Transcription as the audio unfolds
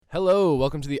Hello,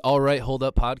 welcome to the All Right Hold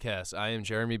Up podcast. I am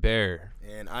Jeremy Bear.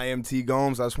 And I am T.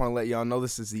 Gomes. I just want to let y'all know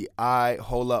this is the I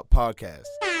Hold Up podcast.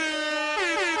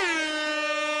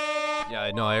 Yeah,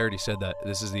 I know, I already said that.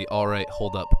 This is the All Right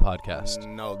Hold Up podcast.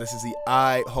 No, this is the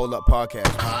I Hold Up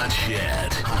podcast.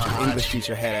 Podshed. English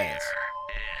teacher head ass.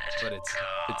 But it's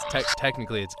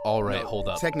technically it's All Right Hold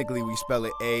Up. Technically, we spell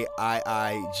it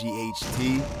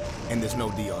A-I-I-G-H-T, and there's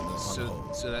no D on this.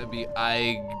 So that'd be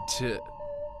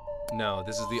No,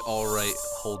 this is the All Right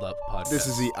Hold Up podcast. This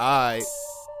is the I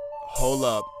Hold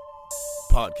Up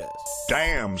podcast.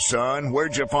 Damn, son,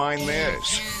 where'd you find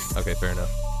this? Okay, fair enough.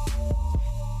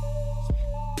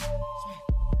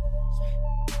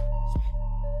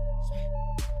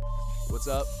 What's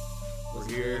up? We're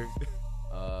here.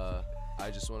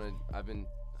 I've been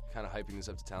kind of hyping this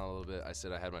up to Talon a little bit. I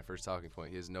said I had my first talking point.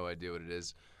 He has no idea what it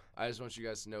is. I just want you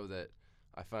guys to know that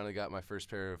I finally got my first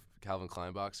pair of Calvin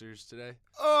Klein boxers today.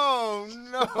 Oh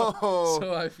no!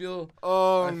 So I feel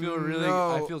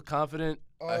confident.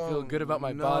 I feel good about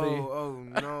my body. Oh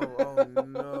no! Oh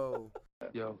no!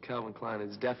 Yo, Calvin Klein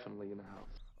is definitely in the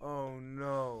house. Oh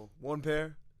no! One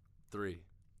pair? 3.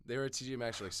 They were at TJ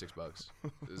Maxx for like $6.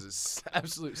 It was an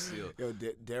absolute steal. Yo,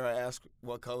 dare I ask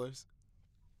what colors?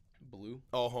 Blue?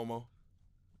 All homo.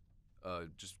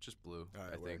 Just blue. All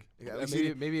right, I think. Yeah,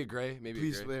 maybe a gray.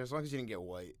 Please, a gray. as long as you didn't get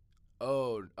white.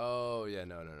 Oh yeah,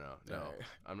 no. Right.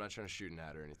 I'm not trying to shoot an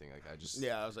ad or anything. Like I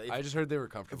was like, I just heard they were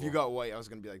comfortable. If you got white, I was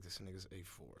gonna be like, this nigga's a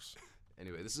force.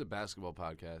 Anyway, this is a basketball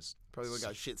podcast. Probably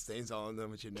got shit stains all on them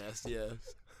with your nasty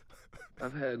ass.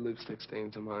 I've had lipstick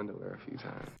stains on my underwear a few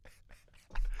times.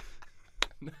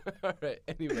 All right.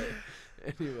 Anyway.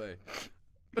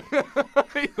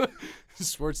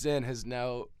 Sports Dan has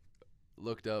now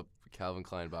looked up Calvin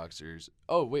Klein boxers.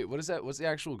 Oh wait, what is that? What's the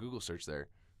actual Google search there?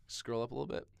 Scroll up a little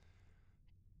bit.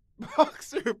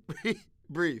 Boxer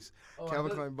briefs.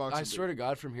 Calvin Klein boxer. I swear to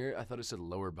God, from here, I thought it said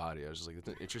lower body. I was just like, that's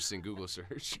an interesting Google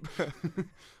search.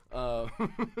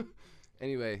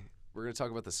 Anyway, we're gonna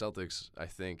talk about the Celtics. I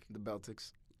think The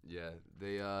Celtics. Yeah,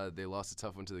 they lost a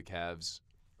tough one to the Cavs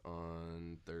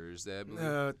on Thursday, I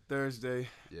believe. Thursday.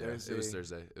 Yeah, Thursday. It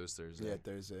was Thursday. Yeah,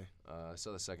 Thursday. I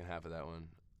saw the second half of that one.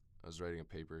 I was writing a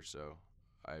paper, so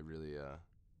I really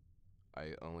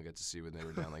I only got to see when they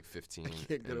were down like 15. I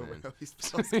can't get over how he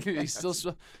still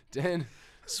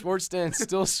Sports Dan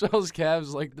still spells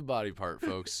calves like the body part,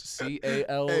 folks. CALVES. Hey,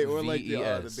 or like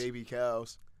the baby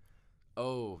cows.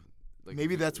 Oh, like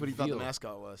maybe that's what he thought veal. the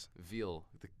mascot was. Veal,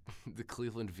 the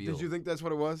Cleveland veal. Did you think that's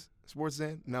what it was? Sports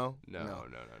Dan? No. No.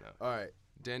 All right.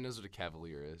 Dan knows what a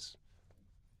Cavalier is.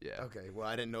 Yeah. Okay. Well,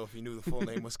 I didn't know if he knew the full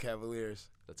name was Cavaliers.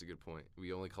 That's a good point.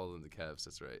 We only call them the Cavs.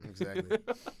 That's right. Exactly.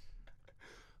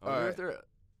 I wonder if they're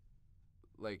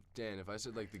like Dan. If I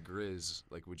said like the Grizz,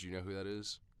 like, would you know who that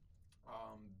is?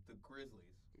 The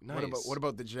Grizzlies. Nice. What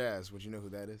about the Jazz? Would you know who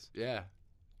that is? Yeah.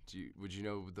 Would you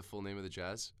know the full name of the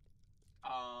Jazz?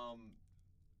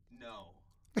 No.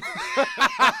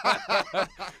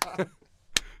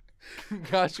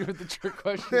 Got you with the trick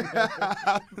question.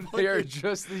 They are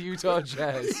just the Utah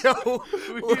Jazz. Yo,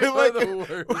 we're like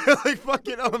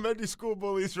fucking elementary school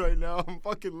bullies right now. I'm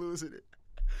fucking losing it.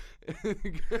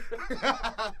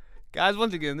 Guys,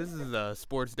 once again, this is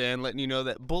Sports Dan letting you know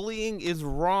that bullying is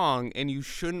wrong and you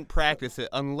shouldn't practice it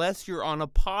unless you're on a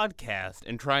podcast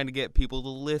and trying to get people to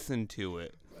listen to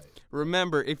it.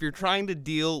 Remember, if you're trying to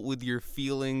deal with your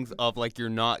feelings of like you're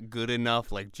not good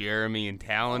enough like Jeremy and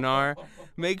Talon are,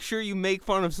 make sure you make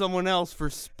fun of someone else for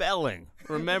spelling.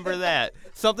 Remember that.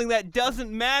 Something that doesn't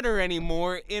matter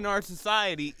anymore in our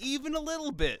society, even a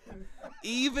little bit.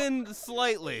 Even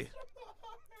slightly.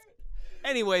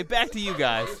 Anyway, back to you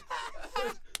guys.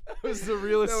 That was the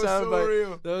realest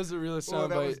soundbite. That was the realest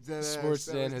soundbite Sports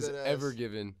Dan has ever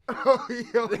given. Oh,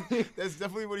 yo, that's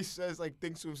definitely what he says. Like,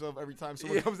 thinks to himself every time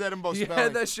someone comes at him about spelling. He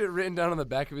had that shit written down on the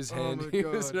back of his hand. My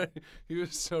God. He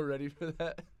was so ready for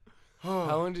that.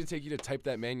 How long did it take you to type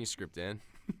that manuscript, Dan?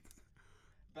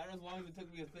 About as long as it took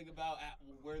me to think about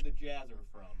where the Jazz are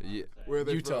from. Yeah, where are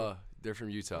they Utah. from? They're from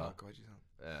Utah. Oh,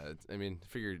 God, I mean,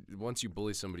 figure once you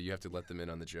bully somebody, you have to let them in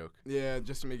on the joke. yeah,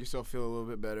 just to make yourself feel a little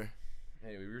bit better.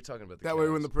 Anyway, we were talking about the That Cavs. way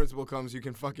when the principal comes, you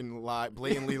can fucking lie,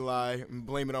 blatantly lie, and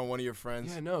blame it on one of your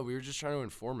friends. Yeah, no, we were just trying to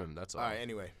inform him. That's all. All right,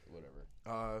 anyway.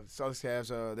 Whatever. Celtics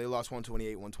Cavs, they lost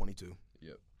 128-122. Yep.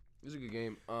 It was a good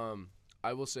game.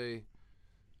 I will say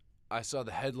I saw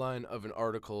the headline of an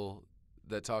article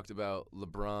that talked about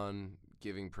LeBron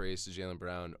giving praise to Jaylen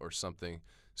Brown or something.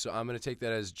 So I'm going to take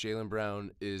that as Jaylen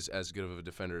Brown is as good of a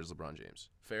defender as LeBron James.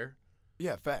 Fair?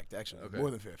 Yeah, fact, actually. Okay.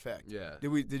 More than fair, fact. Yeah.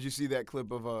 Did you see that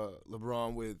clip of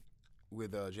LeBron with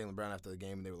Jaylen Brown after the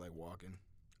game and they were like walking?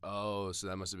 Oh, so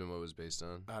that must have been what it was based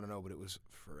on. I don't know, but it was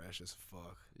fresh as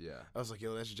fuck. Yeah. I was like,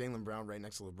 yo, that's Jaylen Brown right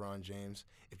next to LeBron James.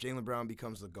 If Jaylen Brown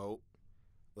becomes the GOAT,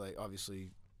 like, obviously,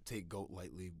 take GOAT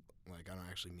lightly. Like, I don't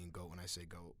actually mean GOAT when I say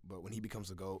GOAT. But when he becomes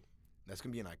the GOAT, that's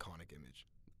going to be an iconic image.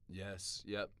 Yes.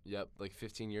 Yep. Like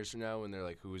 15 years from now, when they're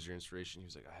like, "Who was your inspiration?" He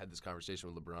was like, "I had this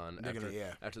conversation with LeBron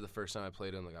after the first time I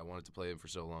played him. Like, I wanted to play him for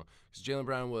so long." Because Jaylen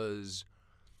Brown was,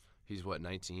 he's what,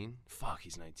 19? Fuck,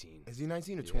 he's 19. Is he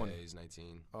 19 or 20? Yeah, he's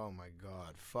 19. Oh my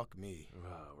God, fuck me.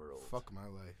 We're old. Fuck my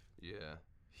life. Yeah,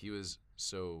 he was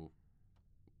so.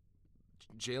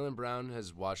 Jaylen Brown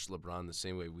has watched LeBron the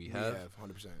same way we have,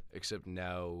 100%. except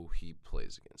now he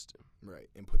plays against him. Right,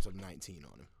 and puts up 19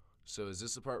 on him. So is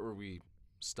this the part where we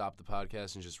stop the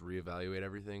podcast and just reevaluate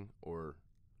everything, or?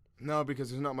 No,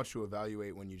 because there's not much to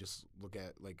evaluate when you just look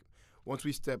at, like, once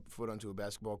we step foot onto a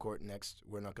basketball court next,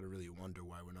 we're not going to really wonder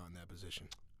why we're not in that position.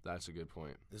 That's a good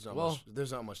point. There's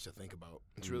not much to think about.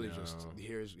 It's really just,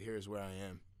 here's where I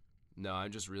am. No,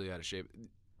 I'm just really out of shape.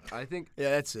 I think.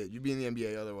 Yeah, that's it. You'd be in the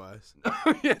NBA otherwise.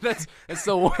 Yeah, that's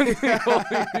the one thing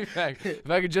holding me back. If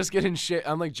I could just get in shape,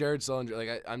 I'm like Jared Sullinger.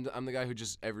 Like I'm the guy who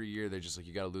just every year they're just like,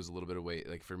 you got to lose a little bit of weight.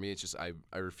 Like for me, it's just I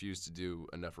refuse to do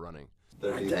enough running.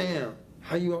 Damn,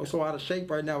 how you so out of shape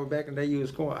right now? But back in the day, you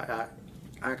was scoring.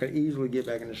 I could easily get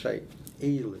back into shape,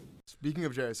 easily. Speaking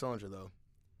of Jared Sullinger, though,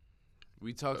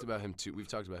 we talked about him too. We've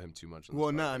talked about him too much.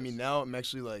 Well, no, I mean now I'm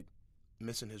actually like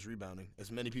missing his rebounding, as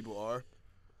many people are.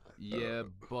 Yeah,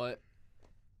 but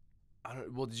I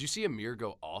don't. Well, did you see Amir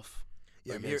go off?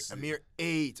 Yeah, Amir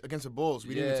 8 against the Bulls.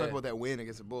 We didn't even talk about that win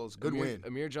against the Bulls. Good win.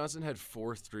 Amir Johnson had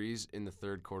 4 threes in the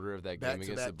third quarter of that game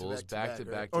against the Bulls. Back to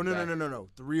back. Oh no!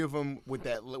 3 of them with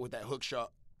that hook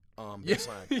shot.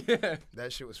 Baseline. Yeah.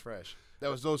 That shit was fresh. That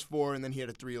was those 4, and then he had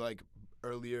a 3 like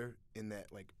earlier in that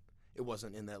like. It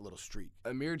wasn't in that little streak.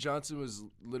 Amir Johnson was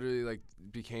literally like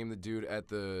became the dude at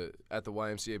the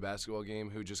YMCA basketball game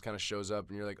who just kind of shows up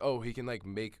and you're like, oh, he can like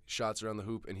make shots around the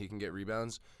hoop and he can get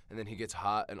rebounds, and then he gets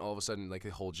hot and all of a sudden like the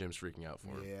whole gym's freaking out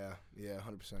for him. Yeah,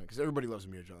 100%. Because everybody loves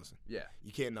Amir Johnson. Yeah,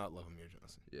 you can't not love Amir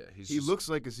Johnson. Yeah, he looks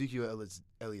like Ezekiel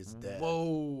Elliott's dad.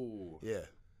 Whoa. Yeah.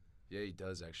 Yeah, he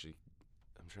does actually.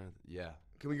 I'm trying to. Yeah.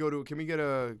 Can we get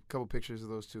a couple pictures of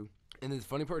those two? And the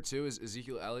funny part too is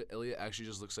Ezekiel Elliott actually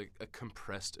just looks like a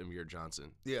compressed Amir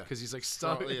Johnson. Yeah, because he's like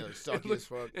stocky as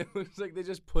fuck. It looks like they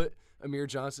just put Amir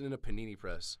Johnson in a panini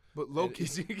press. But low key,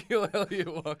 Ezekiel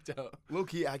Elliott walked out. Low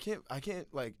key, I can't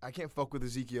fuck with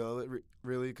Ezekiel Elliott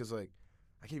really, because like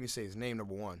I can't even say his name.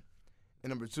 Number one,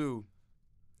 and number two,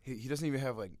 he doesn't even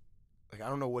have like I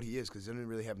don't know what he is because he doesn't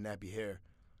really have nappy hair.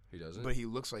 He doesn't. But he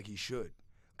looks like he should,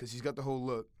 because he's got the whole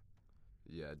look.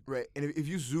 Yeah. Right, and if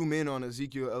you zoom in on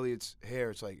Ezekiel Elliott's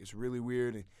hair, it's really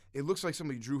weird, and it looks like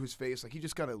somebody drew his face. Like he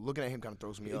just kind of looking at him kind of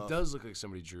throws me off. It does look like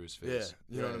somebody drew his face.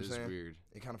 Yeah, you know what I'm saying. It's weird.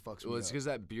 It kind of fucks me up. Well, it's because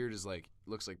that beard is like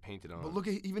looks like painted on. But look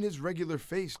at even his regular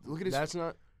face. Look at his. That's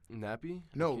not nappy.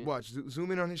 No, watch.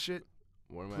 Zoom in on his shit.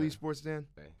 Please, Sports Dan.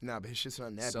 Okay. Nah, but his shit's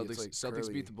not nappy.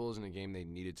 Celtics beat the Bulls in a game they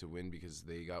needed to win because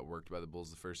they got worked by the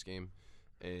Bulls the first game,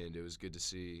 and it was good to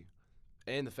see.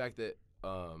 And the fact that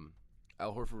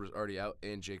Al Horford was already out,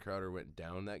 and Jay Crowder went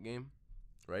down that game,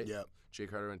 right? Yeah. Jay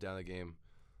Crowder went down the game.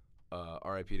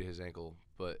 R.I.P. to his ankle,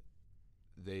 but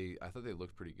I thought they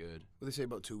looked pretty good. What they say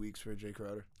about 2 weeks for Jay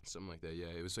Crowder? Something like that. Yeah,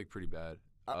 it was like pretty bad.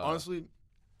 Honestly,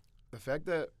 the fact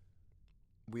that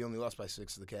we only lost by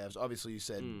 6 to the Cavs. Obviously, you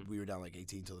said we were down like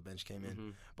 18 until the bench came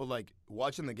in, but like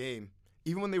watching the game.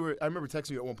 Even when I remember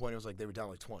texting you at one point, it was like they were down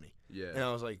like 20. Yeah. And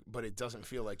I was like, but it doesn't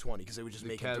feel like 20 because they were just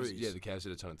making threes. Yeah, the Cavs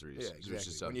hit a ton of threes. Yeah,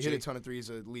 exactly. When you hit a ton of threes,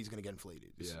 the lead's going to get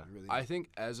inflated. I think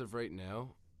as of right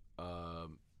now,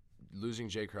 losing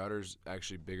Jay Crowder's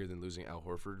actually bigger than losing Al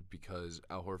Horford because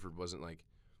Al Horford wasn't like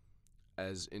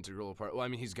as integral a part. Well, I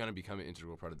mean, he's going to become an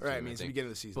integral part of the team. Right, I mean, it's the beginning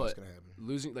of the season that's going to happen.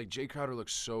 Losing, like, Jay Crowder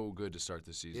looks so good to start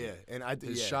this season. Yeah, and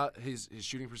his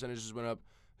shooting percentages went up,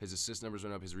 his assist numbers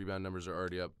went up, his rebound numbers are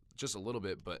already up just a little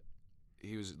bit, but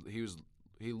he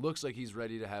looks like he's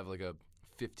ready to have like a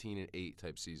 15-8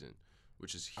 type season,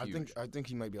 which is huge. I think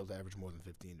he might be able to average more than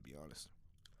 15, to be honest.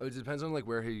 It depends on like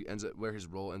where his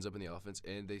role ends up in the offense,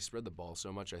 and they spread the ball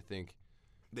so much. I think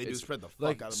they do spread the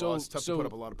fuck out of the ball. It's tough to put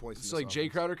up a lot of points. So like Jay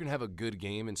Crowder can have a good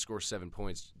game and score 7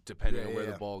 poents depending on where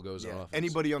the ball goes on offense.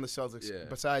 Anybody on the Celtics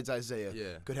besides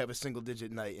Isaiah could have a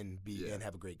single-digit night and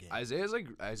have a great game.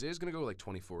 Isaiah's gonna go like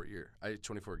 24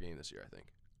 game this year, I think.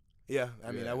 Yeah,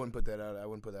 I mean, I wouldn't put that out. I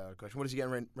wouldn't put that out of question. What is he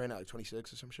getting right now? Like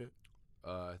 26 or some shit?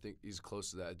 I think he's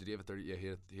close to that. Did he have a 30? Yeah, he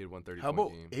had 130. How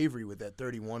about Avery with that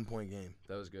 31-point game?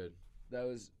 That was good.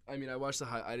 I mean, I watched the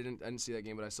high. I didn't see that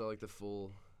game, but I saw like the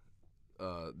full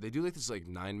they do like this like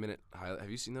 9-minute highlight. Have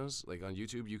you seen those? Like on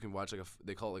YouTube, you can watch like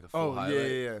they call it like a full highlight.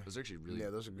 Yeah. Those are actually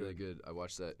those are really good. I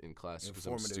watched that in class because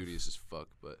I'm Informative. studious as fuck.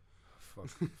 But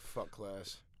fuck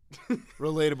class.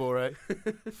 Relatable, right?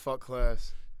 Fuck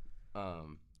class.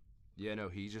 yeah, no,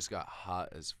 he just got hot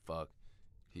as fuck.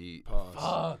 He Pause.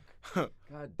 fuck.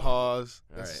 God. Pause.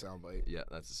 All That's a soundbite. Yeah,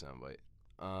 that's a soundbite.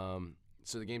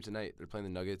 So the game tonight, they're playing the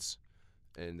Nuggets,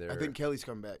 and I think Kelly's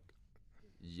coming back.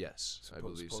 Yes, I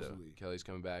believe so. supposedly. Kelly's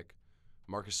coming back.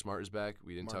 Marcus Smart is back.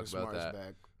 We didn't Marcus talk about Smart that. is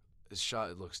back. His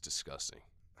shot looks disgusting.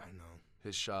 I know.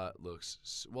 His shot looks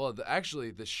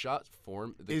actually the shot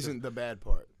form Isn't the bad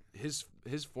part. his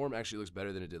form actually looks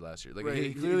better than it did last year. Like Right,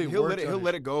 he clearly he'll worked he'll on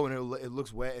let it go and it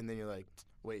looks wet and then you're like,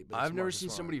 wait. But I've it's never Marcus seen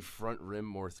Smart. somebody front rim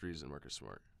more threes than Marcus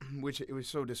Smart. Which it was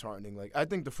so disheartening. Like I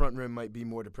think the front rim might be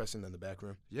more depressing than the back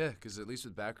rim. Yeah, because at least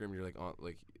with back rim you're like on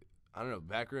like I don't know.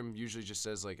 Back rim usually just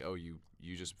says like, oh you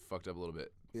just fucked up a little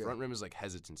bit. Yeah. Front rim is like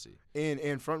hesitancy.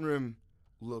 And front rim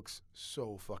looks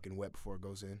so fucking wet before it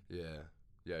goes in.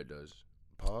 Yeah, it does.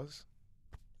 Pause.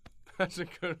 That's a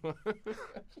good one.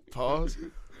 Pause.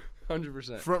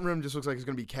 100%. Front rim just looks like it's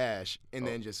gonna be cash and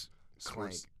then just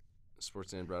clank.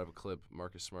 Sports Dan brought up a clip.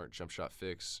 Marcus Smart jump shot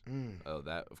fix. Oh,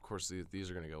 that of course these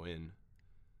are gonna go in.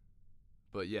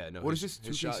 But yeah, no. What is this?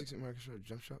 His shot, 2K16 Marcus Smart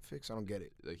jump shot fix? I don't get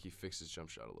it. like he fixed his jump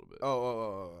shot a little bit.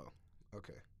 Oh.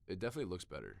 Okay. It definitely looks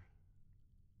better.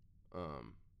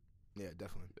 Yeah,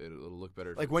 definitely. It'll look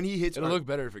better. Like when he hits, it'll look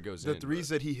better if it goes in. the threes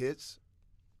that he hits,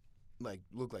 like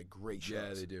look like great shots.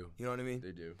 Yeah, they do. You know what I mean?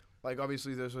 They do. Like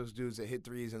obviously there's those dudes that hit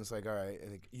threes and it's like all right,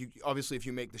 and you obviously if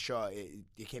you make the shot,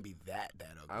 it can't be that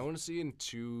ugly. I want to see in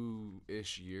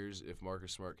 2-ish years if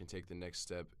Marcus Smart can take the next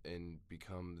step and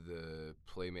become the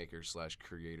playmaker /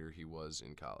 creator he was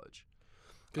in college.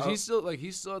 Because he's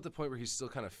still at the point where he's still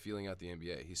kind of feeling out the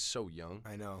NBA. He's so young.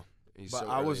 I know. He's But so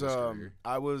I early was in his career.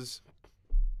 I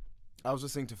was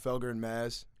listening to Felger and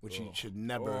Maz, which you should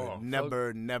never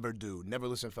do. Never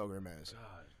listen to Felger and Maz.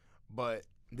 God. But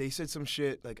they said some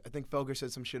shit. Like I think Felger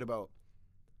said some shit about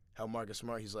how Marcus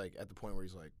Smart. He's like at the point where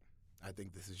he's like, I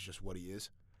think this is just what he is.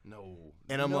 No.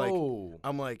 And I'm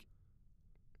like,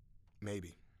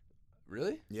 maybe.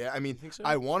 Really? Yeah, I mean, think so?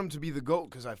 I want him to be the GOAT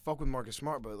because I fuck with Marcus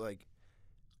Smart, but like,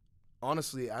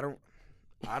 honestly, I don't.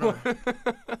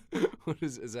 What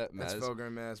is that? That's Maz? Felger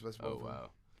and Maz. That's both Oh of them. wow.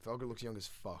 Felger looks young as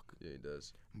fuck. Yeah, he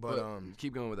does. But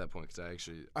keep going with that point because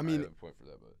I mean, have a point for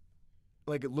that. But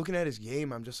like looking at his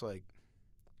game, I'm just like,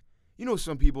 you know,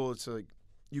 some people it's like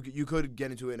you could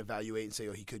get into it and evaluate and say,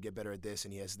 oh, he could get better at this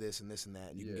and he has this and this and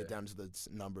that, and you can get down to the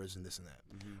numbers and this and that.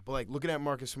 Mm-hmm. But like looking at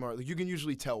Marcus Smart, like you can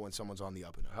usually tell when someone's on the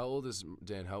up and up. how old is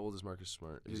Marcus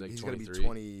Smart? He's like he's 23. gonna be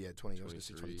 20. Yeah, 20. I was gonna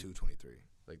say 22, 23.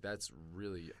 Like that's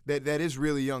really That is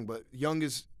really young, but young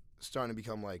is starting to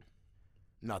become like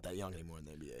not that young anymore in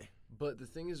the NBA. But the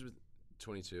thing is with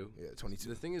 22. Yeah, 22.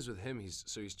 The thing is with him, he's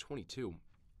 22.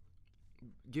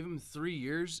 Give him 3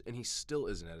 years, and he still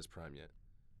isn't at his prime yet.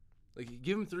 Like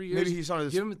give him 3 years. Maybe he's not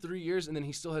his. Give him 3 years, and then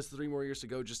he still has 3 more years to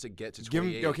go just to get to Give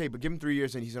 28. him okay, but give him 3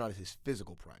 years and he's not at his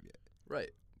physical prime yet.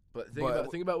 Right. But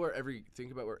think about where every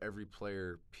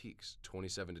player peaks.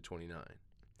 27 to 29.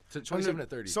 To 27 to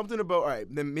 30. Something about all right.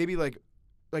 Then maybe like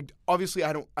obviously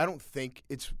I don't think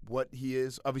it's what he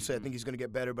is. Obviously I think he's gonna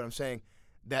get better, but I'm saying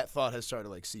that thought has started to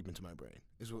like seep into my brain.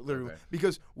 Is what literally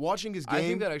because watching his game. I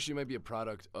think that actually might be a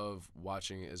product of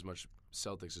watching as much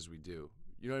Celtics as we do.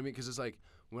 You know what I mean? Because it's like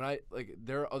when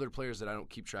there are other players that I don't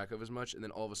keep track of as much, and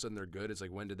then all of a sudden they're good. It's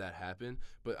like when did that happen?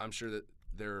 But I'm sure that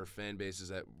there are fan bases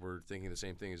that were thinking the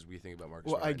same thing as we think about Marcus.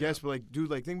 Well, Smart I right guess, now. but like, dude,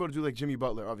 like think about a dude like Jimmy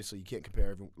Butler. Obviously, you can't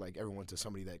compare everyone to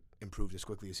somebody that improved as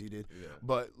quickly as he did. Yeah.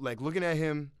 But like looking at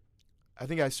him, I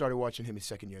think I started watching him his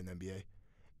second year in the NBA,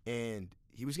 and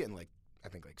he was getting like I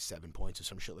think like 7 points or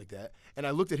some shit like that. And I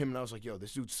looked at him and I was like, yo,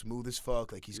 this dude's smooth as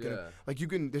fuck. Like he's gonna like you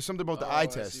can. There's something about the eye I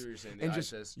test. see what you're saying. The And eye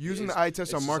just test using is- the eye test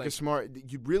it's on just Marcus like- Smart,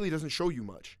 it really doesn't show you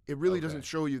much. It really Okay. doesn't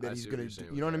show you that I he's see what gonna. you're saying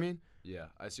You with know what I that. mean? Yeah,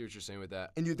 I see what you're saying with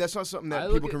that. And that's not something I that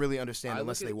look people at- can really understand I look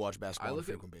unless they at- watch basketball on a look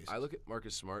frequent basis. I look at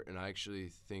Marcus Smart and I actually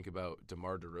think about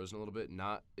DeMar DeRozan a little bit,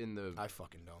 not in the I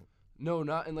fucking don't. No,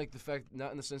 not in like not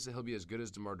in the sense that he'll be as good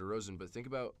as DeMar DeRozan, but think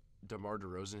about DeMar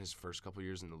DeRozan his first couple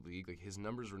years in the league. Like his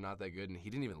numbers were not that good, and he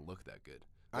didn't even look that good.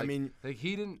 I mean, like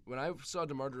he didn't. When I saw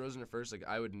DeMar DeRozan at first, like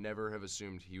I would never have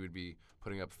assumed he would be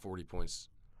putting up 40 points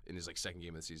in his like second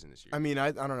game of the season this year. I mean,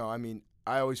 I don't know. I mean,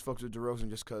 I always fucked with DeRozan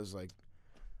just because like,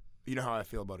 you know how I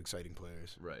feel about exciting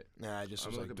players. Right. Nah, I just I'm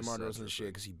was gonna like look up DeMar his stats DeRozan real shit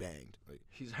quick. because he banged. Like,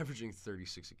 He's averaging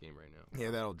 36 a game right now. yeah,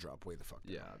 that'll drop way the fuck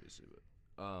down. Yeah, obviously, but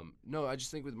no, I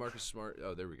just think with Marcus Smart.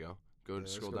 Oh, there we go.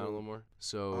 Scroll go down a to- little more.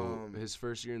 So his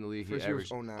first year in the league, he first year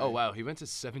was averaged. 09. Oh wow, he went to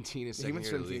 17 his He second went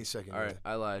year in the 17 league. second All right, year.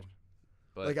 I lied.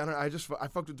 But Like I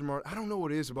fucked with DeMar. I don't know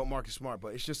what it is about Marcus Smart,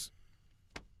 but it's just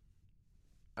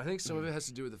I think some of it has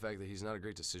to do with the fact that he's not a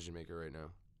great decision maker right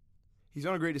now. he's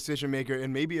not a great decision maker,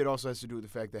 and maybe it also has to do with the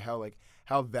fact that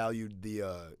how valued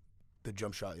the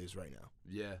jump shot is right now,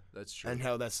 Yeah, that's true. and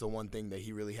how that's the one thing that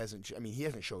he really hasn't. I mean, he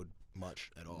hasn't showed much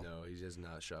at all. No, he has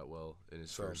not shot well in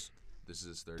his So, first. This is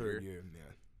his third Third year. year,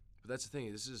 yeah. But that's the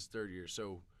thing. This is his third year.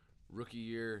 So rookie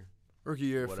year, Rookie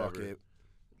year, whatever. fuck it.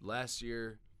 Last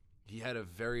year, he had a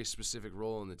very specific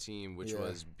role in the team, which Yeah.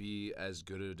 was be as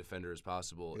good a defender as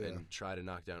possible Yeah. and try to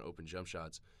knock down open jump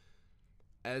shots.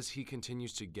 As he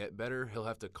continues to get better, he'll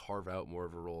have to carve out more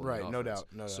of a role. Right, in the no offense.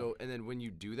 doubt, no So, doubt. and then when you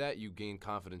do that, you gain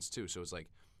confidence too. So it's like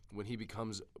when he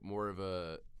becomes more of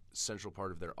a central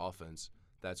part of their offense,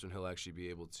 that's when he'll actually be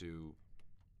able to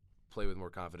play with more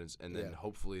confidence, and then Yeah.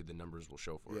 hopefully the numbers will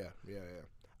show for it. Yeah.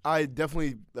 I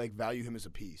definitely value him as a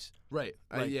piece. Right.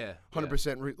 Like, yeah.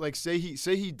 100%. Like say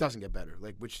he doesn't get better,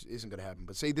 which isn't gonna happen.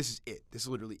 But say this is it. This is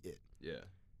literally it. Yeah.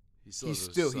 He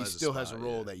still has a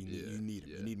role spot, that you need. yeah, You need him.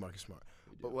 yeah. You need Marcus Smart.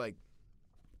 You do. But like,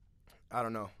 I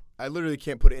don't know. I literally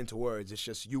can't put it into words. It's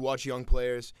just you watch young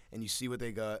players and you see what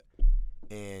they got,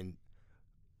 and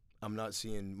I'm not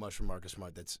seeing much from Marcus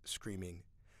Smart that's screaming.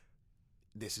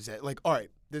 This is it. Like, all right,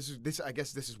 this. I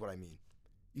guess this is what I mean.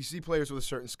 You see players with a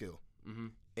certain skill, Mm-hmm.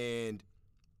 and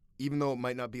even though it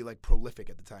might not be like prolific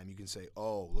at the time, you can say,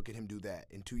 "Oh, look at him do that."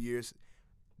 In 2 years,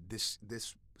 this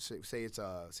say it's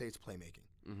playmaking.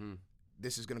 Mm-hmm.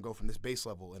 This is gonna go from this base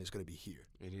level and it's gonna be here.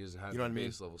 And he doesn't have You know the what I mean?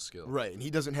 base level skill. Right, and he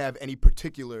doesn't have any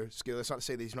particular skill. That's not to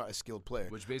say that he's not a skilled player.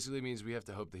 Which basically means we have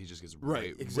to hope that he just gets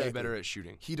Right, way exactly. better at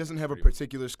shooting. He doesn't have a Pretty much.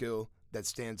 particular skill that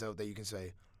stands out that you can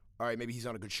say, all right, maybe he's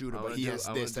not a good shooter, I but wanna he do- has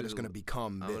I wanna this that do is the- going to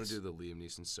become I want this. to do the Liam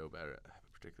Neeson so bad. I have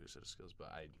a particular set of skills,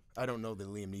 but I don't know the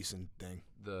Liam Neeson thing.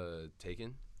 the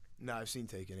Taken. No, I've seen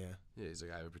Taken, yeah. Yeah, he's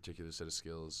like, I have a particular set of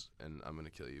skills, and I'm gonna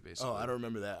kill you, basically. Oh, I don't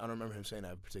remember that. I don't remember him saying I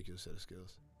have a particular set of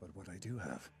skills. But what I do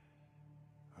have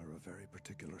are a very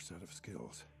particular set of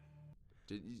skills.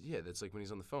 Yeah, that's like when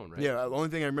he's on the phone, right? Yeah, the only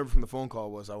thing I remember from the phone call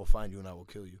was I will find you and I will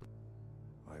kill you.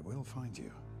 I will find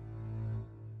you,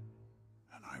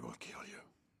 and I will kill you.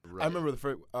 Right. I remember the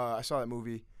first, I saw that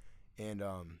movie and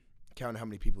counted how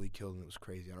many people he killed, and it was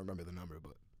crazy. I don't remember the number,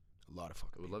 but a lot of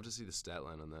fucking I would love to see the stat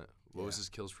line on that. What was his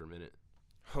kills per minute?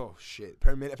 Oh, shit.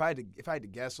 Per minute. If I had to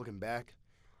guess looking back,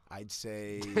 I'd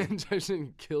say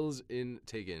Tyson kills in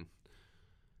Taken.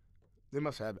 they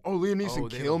must have. Oh, Liam Neeson Oh,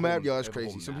 they have kill a map? whole- Yo, that's they have a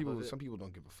whole crazy. Some map people of it?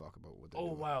 don't give a fuck about what they're Oh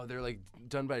doing. wow, they're like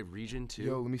done by region too.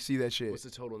 Yo, let me see that shit. What's the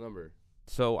total number?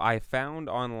 So I found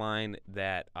online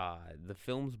that the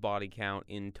film's body count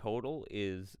in total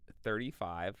is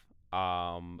 35,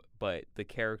 but the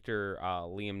character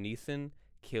Liam Neeson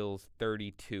kills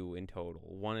 32 in total.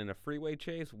 1 in a freeway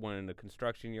chase, 1 in a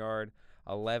construction yard,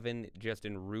 11 just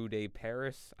in Rue de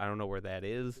Paris. I don't know where that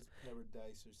is.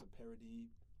 Paradise. There's a parody.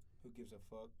 Who gives a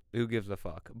fuck? Who gives a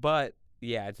fuck? But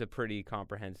yeah, it's a pretty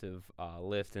comprehensive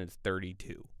list, and it's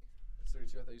 32. It's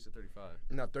 32. I thought you said 35.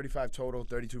 No, 35 total,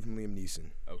 32 from Liam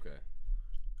Neeson. Okay.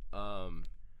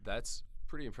 That's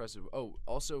pretty impressive. Oh,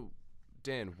 also,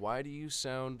 Dan, why do you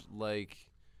sound like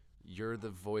you're the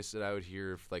voice that I would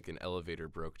hear if like an elevator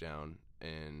broke down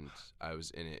and I was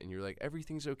in it, and you're like,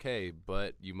 everything's okay,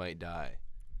 but you might die.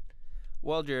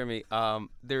 Well, Jeremy, I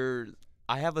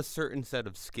have a certain set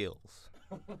of skills.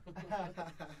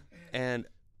 And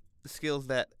skills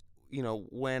that,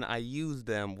 when I use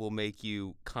them will make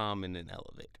you calm in an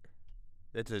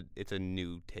elevator. It's a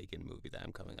new Taken movie that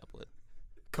I'm coming up with.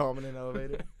 Calm in an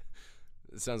elevator.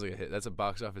 It sounds like a hit. That's a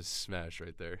box office smash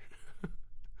right there.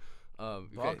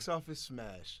 Okay. Box office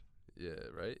smash. Yeah,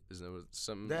 right? Isn't that what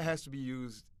something? That has to be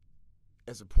used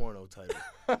as a porno title.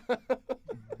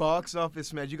 Box office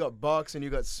smash. You got box and you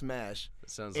got smash.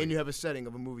 That sounds And like you have a setting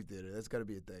of a movie theater. That's got to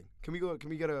be a thing. Can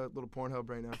we get a little Pornhub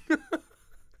right now?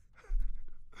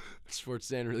 Sports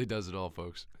Dan really does it all,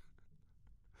 folks.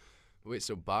 Wait,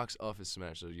 so box office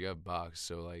smash. So you have box.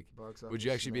 So like, Box would you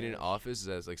office actually be in an smash. office? Is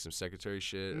that like some secretary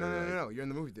shit? No, or no, like, no. You're in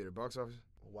the movie theater. Box office.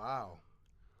 Wow.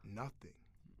 Nothing.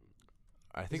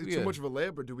 I Is think it we too had- much of a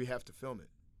layup, or do we have to film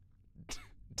it?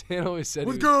 Dan always said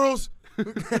With he girls.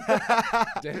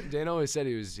 Dan always said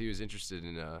he was interested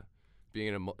in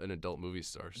being an adult movie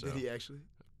star. So Did he actually?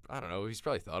 I don't know. He's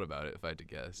probably thought about it. If I had to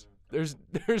guess, there's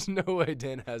no way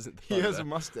Dan hasn't. Thought He has of a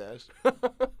mustache.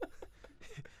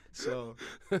 So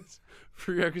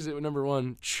prerequisite number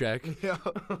 1, check. yeah.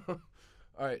 All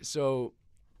right, so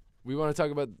we want to talk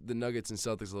about the Nuggets and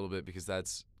Celtics a little bit because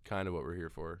that's kind of what we're here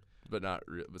for, but not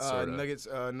real. But sort of. Nuggets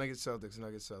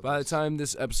Celtics. By the time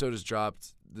this episode is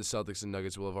dropped, the Celtics and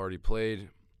Nuggets will have already played.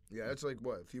 Yeah, it's like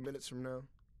what, a few minutes from now?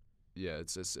 Yeah,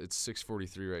 it's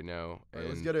 6:43 right now. All right,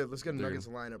 let's and get a they're- Nuggets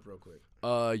lineup real quick.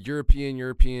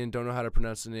 European. Don't know how to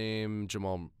pronounce the name.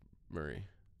 Jamal Murray.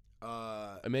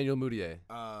 Emmanuel Mudiay.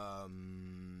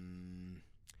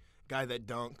 Guy that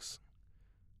dunks.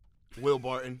 Will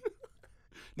Barton.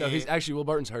 No, he's actually Will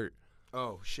Barton's hurt.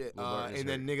 Oh shit. Will Barton's And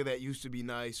then hurt. nigga that used to be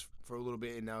nice for a little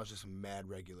bit and now it's just mad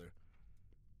regular.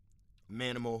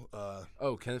 Manimal.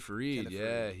 Kenneth Faried. Kenneth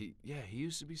Yeah, Faried. he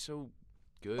used to be so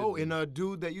good. Oh, and a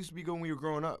dude that used to be good when we were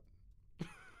growing up.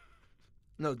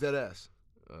 No, dead ass.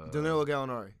 Danilo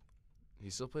Gallinari. He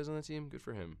still plays on that team. Good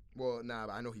for him. Well, nah,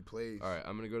 but I know he plays. All right,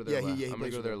 I'm gonna go to their. Yeah, he I'm gonna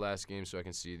plays go for to their them. last game so I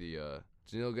can see the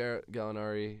Danilo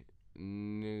Gallinari,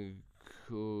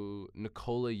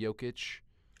 Nikola Jokic,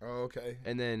 Oh, okay.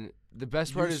 and then the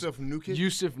best part Yusuf Nurkic? is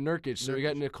Yusuf Nurkic. So we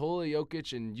got Nurkic. Nikola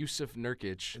Jokic and Yusuf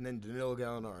Nurkic. And then Danilo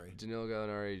Gallinari. Danilo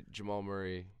Gallinari, Jamal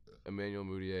Murray, Emmanuel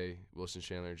Mudiay, Wilson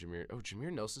Chandler, Jameer. Oh,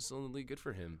 Jameer Nelson's still in the league. Good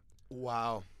for him.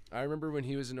 Wow. I remember when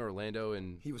he was in Orlando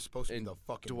and He was supposed to be and the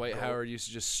fucking Dwight GOAT. Howard used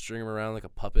to just string him around like a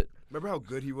puppet. Remember how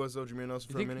good he was, though, Jameer Nelson,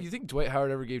 for a minute? You think Dwight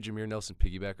Howard ever gave Jameer Nelson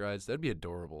piggyback rides? That'd be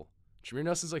adorable. Jameer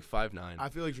Nelson's like 5'9". I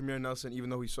feel like Jameer Nelson, even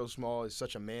though he's so small, is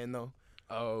such a man, though.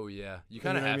 Oh yeah, you You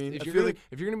kind of know what I have mean? to. I If feel you're, like-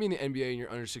 if you're gonna be in the NBA and you're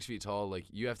under 6 feet tall, like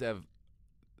you have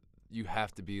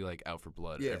to be like out for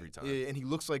blood Yeah, every time. yeah, and he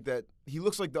looks like that. He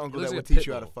looks like the uncle looks that like would a teach pit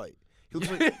you how to bull. fight. He looks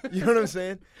like, you know what I'm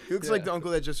saying? He looks like Yeah. the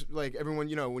uncle that just, like, everyone,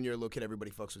 you know, when you're a little kid, everybody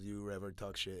fucks with you, whatever,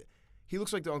 talk shit. He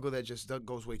looks like the uncle that just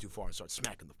goes way too far and starts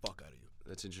smacking the fuck out of you.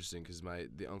 That's interesting because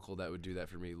the uncle that would do that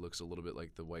for me looks a little bit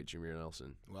like the white Jameer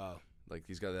Nelson. Wow. Like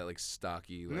he's got that like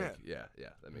stocky, like yeah,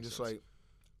 that makes Just sense. like,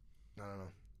 I don't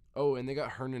know. Oh, and they got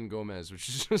Hernan Gomez, which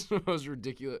is just the most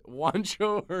ridiculous.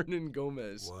 Juancho Hernan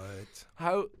Gomez. What?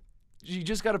 How? You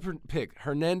just got to pick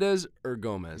Hernandez or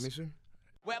Gomez. Let me see.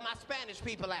 Where my Spanish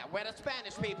people at? Where the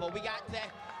Spanish people? We got to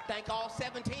thank all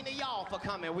 17 of y'all for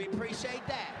coming. We appreciate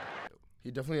that. He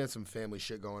definitely had some family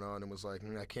shit going on and was like,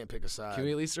 I can't pick a side. Can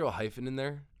we at least throw a hyphen in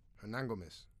there? Hernan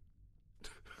Gomez.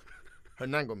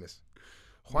 Hernan Gomez.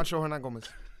 Juancho Hernan Gomez.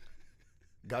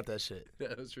 Got that shit. Yeah,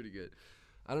 that was pretty good.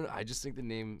 I don't know. I just think the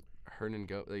name Hernan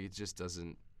like it just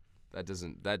doesn't. That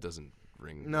doesn't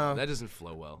ring. No. That doesn't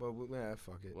flow well. But yeah,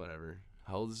 fuck it. Whatever.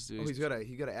 How old is this Oh, dude?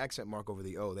 he got an accent mark over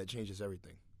the O. That changes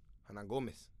everything. Hernan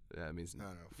Gomez. Yeah, it means. I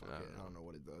don't know. Fuck I it. don't I don't know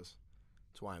what it does.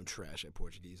 That's why I'm trash at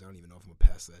Portuguese. I don't even know if I'm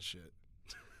gonna pass that shit.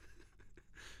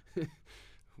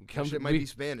 That shit might be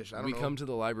Spanish. I don't know. We come to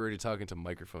the library to talk into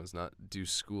microphones, not do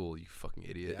school. You fucking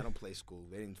idiot. Yeah, I don't play school.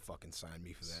 They didn't fucking sign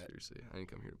me for that. Seriously, I didn't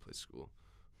come here to play school.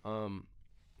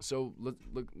 So look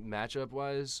matchup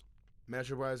wise.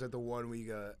 Matchup wise, at the one we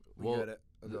got. Well, got it.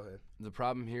 Oh, go ahead. The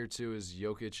problem here too is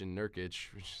Jokic and Nurkic.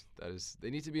 Which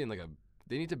they need to be in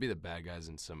they need to be the bad guys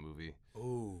in some movie.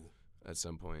 Ooh. At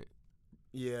some point.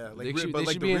 Yeah, like They should- but they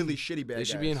like should the be in- really shitty bad They guys.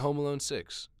 should be in Home Alone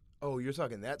 6. Oh, you're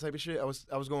talking that type of shit? I was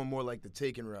going more like the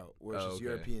Taken route, where it's Oh, just okay.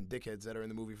 European dickheads that are in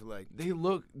the movie for like.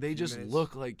 They just minutes.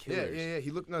 look like killers. Yeah.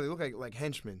 They look like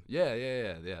henchmen. Yeah.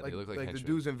 They look like the henchmen.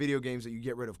 dudes in video games that you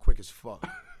get rid of quick as fuck.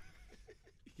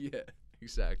 Yeah,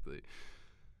 exactly.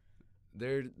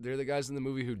 They're the guys in the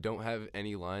movie who don't have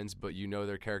any lines, but you know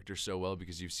their character so well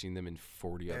because you've seen them in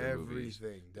 40 other movies.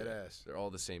 Everything, dead ass. They're all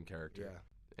the same character. Yeah.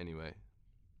 Anyway,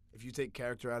 If you take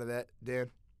character out of that, Dan,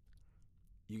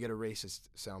 you get a racist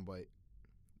soundbite.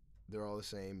 They're all the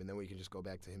same, and then we can just go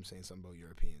back to him saying something about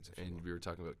Europeans. If you and want. we were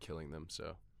talking about killing them,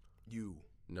 so. You.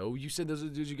 No, you said those are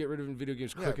the dudes you get rid of in video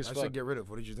games Yeah, quick as I fuck. said get rid of.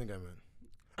 What did you think I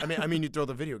meant? I mean, you throw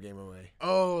the video game away.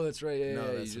 Oh, that's right. Yeah, No,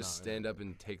 yeah. You that's just not- stand up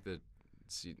and take the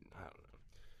seat. I don't know.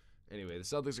 Anyway, the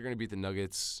Celtics are going to beat the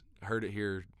Nuggets. Heard it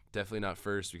here. Definitely not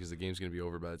first because the game's going to be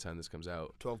over by the time this comes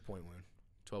out. 12-point win.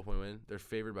 12-point win. They're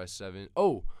favored by 7.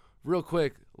 Oh, real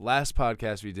quick. Last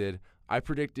podcast we did, I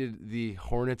predicted the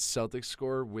Hornets-Celtics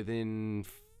score within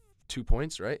 2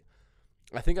 points, right?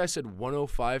 I think I said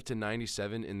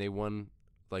 105-97, and they won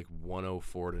like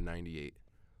 104-98.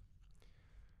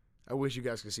 I wish you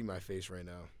guys could see my face right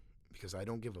now because I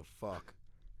don't give a fuck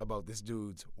about this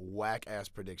dude's whack-ass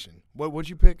prediction. What'd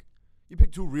you pick? You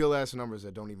picked two real-ass numbers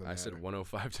that don't even matter. I said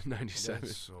 105-97.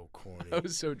 That's so corny. I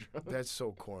was so drunk. That's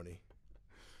so corny.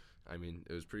 I mean,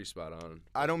 it was pretty spot on.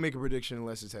 I don't make a prediction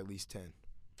unless it's at least 10.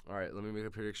 All right, let me make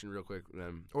a prediction real quick.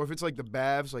 Or if it's like the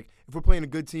Babs, like if we're playing a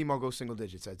good team, I'll go single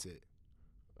digits. That's it.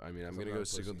 I mean, I'm I'm going to not go a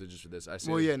single pussy. digits for this. I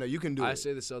say Well, yeah, no, you can do I it.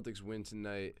 say the Celtics win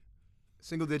tonight.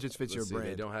 Single digits fits Let's your see,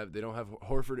 brand. They don't have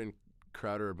Horford and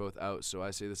Crowder are both out, so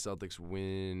I say the Celtics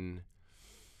win.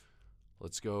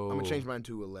 Let's go. I'm gonna change mine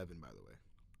to 11, by the way.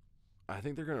 I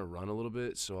think they're going to run a little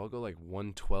bit, so I'll go like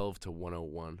 112 to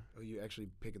 101. Oh, you actually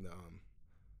picking the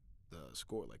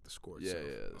score, like the score. Yeah, itself.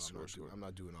 yeah, the Oh, score. I'm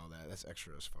not doing all that. That's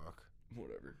extra as fuck.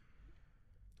 Whatever.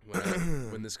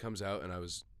 when this comes out, and I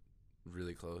was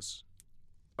really close.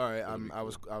 All right,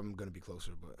 I'm gonna be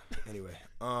closer, but anyway.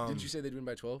 Didn't you say they'd win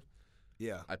by 12?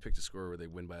 Yeah. I picked a score where they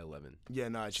win by 11. Yeah,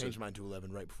 no, I changed mine to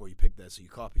 11 right before you picked that, so you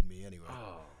copied me anyway.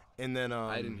 Oh. And then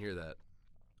I didn't hear that.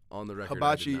 On the record,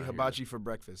 Hibachi for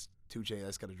breakfast. 2 Chainz. I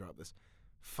just gotta drop this.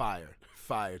 Fire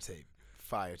tape.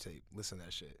 Listen to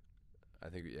that shit. I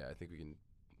think we can.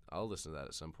 I'll listen to that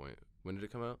at some point. When did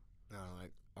it come out? I don't know,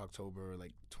 like October,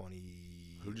 like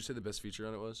 20. Who'd you say the best feature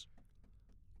on it was?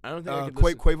 I don't think I could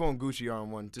listen. Quavo and Gucci are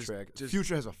on one track.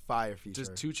 Future has a fire feature. Does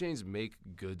 2 Chainz make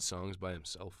good songs by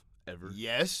himself ever?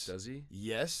 Yes. Does he?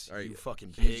 Yes. All right, you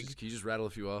fucking pig. Can you just rattle a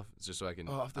few off just so I can?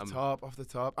 Off the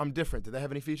top. I'm different. Did that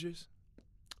have any features?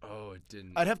 Oh, it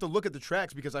didn't. I'd have to look at the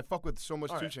tracks because I fuck with so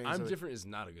much 2 Chainz. I'm different is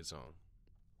not a good song.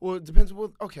 Well, it depends.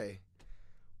 Well, okay.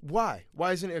 Why?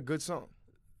 Why isn't it a good song?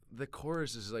 The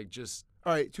chorus is like just.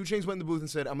 All right, 2 Chainz went in the booth and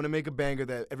said, I'm going to make a banger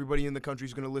that everybody in the country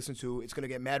is going to listen to. It's going to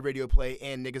get mad radio play,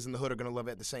 and niggas in the hood are going to love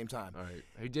it at the same time. All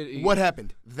right. What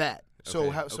happened? That.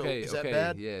 Okay. So is that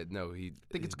bad? Yeah, no. I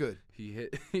think it's good. I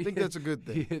think that's a good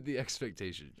thing. He hit the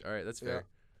expectation. All right, that's fair.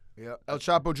 Yeah. El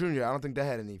Chapo Jr., I don't think that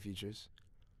had any features.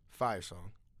 Fire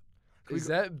song. Is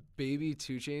that Baby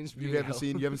 2 Chainz? You haven't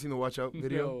seen the Watch Out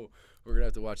video? No. We're going to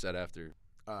have to watch that after.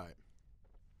 All right.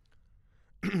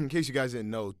 In case you guys didn't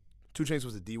know, 2 Chainz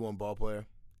was a D1 ball player.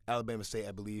 Alabama State,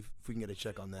 I believe. If we can get a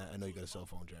check on that. I know you got a cell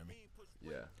phone, Jeremy.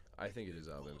 Yeah, I think it is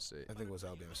Alabama State. I think it was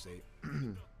Alabama State.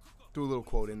 Threw a little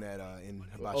quote in that in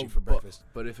Hibachi for breakfast.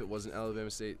 But if it wasn't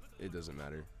Alabama State, it doesn't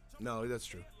matter. No, that's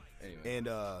true. Anyway. And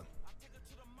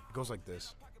it goes like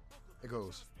this. It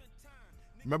goes,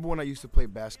 remember when I used to play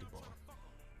basketball?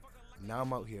 Now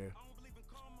I'm out here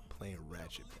playing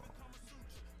ratchet ball.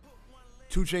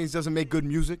 2 Chainz doesn't make good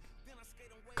music?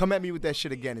 Come at me with that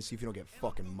shit again and see if you don't get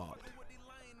fucking mocked.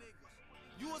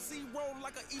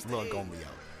 Look on me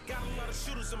out. Got a lot of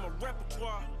shooters in my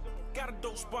repertoire. Got a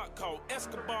dope spot called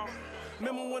Escobar.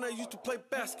 Remember when I used to play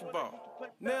basketball?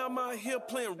 Now I'm out here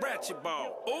playing ratchet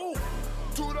ball. Ooh!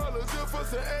 $2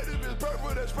 difference and active is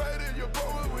purple that's sprayed in your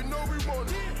bowl. We know we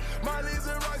want it. Miley's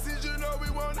and Rice's, you know we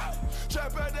want it.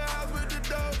 Trap at the house with the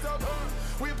dogs up.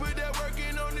 We put that work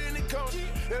in on any corner.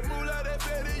 That moolah, that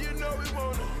fatty, you know we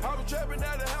want it. I was trapping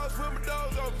out the house with my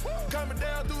doors open. Coming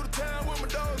down through the town with my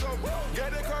doors open.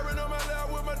 Got that carbon on my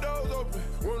lap with my doors open.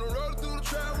 Wanna roll through the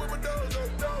trap with my doors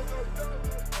open.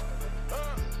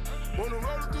 Wanna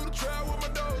roll through the trap with my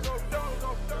doors open.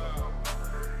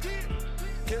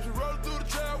 Catch me rolling through the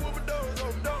trap with my doors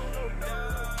open.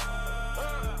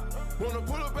 Wanna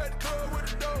pull up at the club with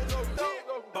the doors open.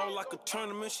 Ball like a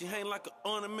tournament, she hang like an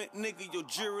ornament. Nigga, your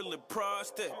jewelry and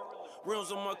prostate.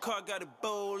 Rims on my car, got it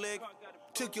bow leg.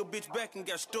 Took your bitch back and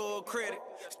got store credit.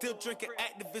 Still drinking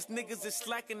activist, niggas is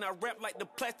slacking. I rap like the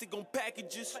plastic on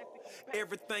packages.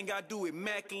 Everything I do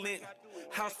immaculate.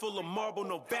 House full of marble,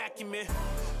 no vacuuming.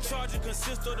 Charger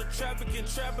consists of the traffic and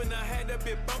trapping. I had that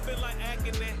bitch bumping like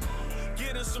acting that.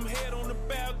 Getting some head on the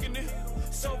balcony.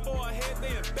 So far ahead,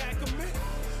 they in back of me.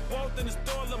 Walked in the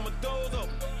store, let my doors open.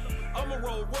 I'ma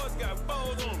roll Russ, got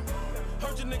foes on them.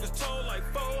 Heard your niggas told like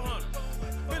 400.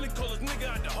 Billy Colas, nigga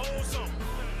out the whole something.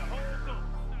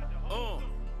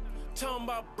 Talking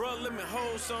about, bruh, let me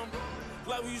hold some.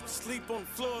 Like we used to sleep on the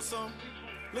floor or something.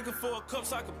 Looking for a cup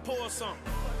so I could pour some.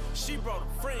 She brought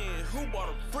a friend, who brought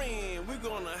a friend? We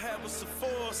gonna have us a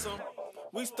foursome.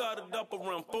 We started up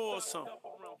around 4 or something.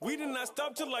 We did not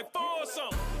stop till like 4 or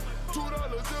something. $2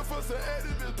 difference and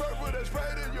active is purple that's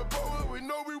sprayed in your bowl. We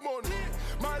know we want it.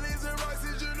 Miley's and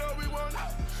Rice's, you know we want it.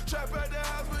 Trap at the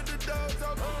house with the dogs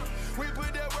up. We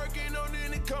put that work in on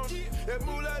any corner. That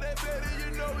moolah, that fatty,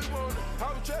 you know we want it.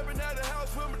 I was trapping out the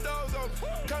house with my doors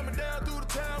open. Coming down through the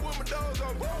town with my doors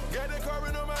open. Got that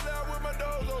carbon on my lap with my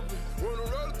doors open. Wanna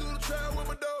roll through the trap with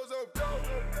my doors open.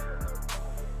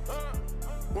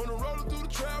 Wanna roll through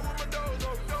the trap with my doors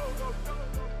open.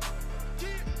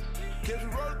 Catch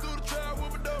me rolling through the trap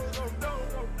with my doors open.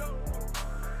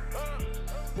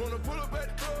 Wanna pull up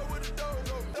at the club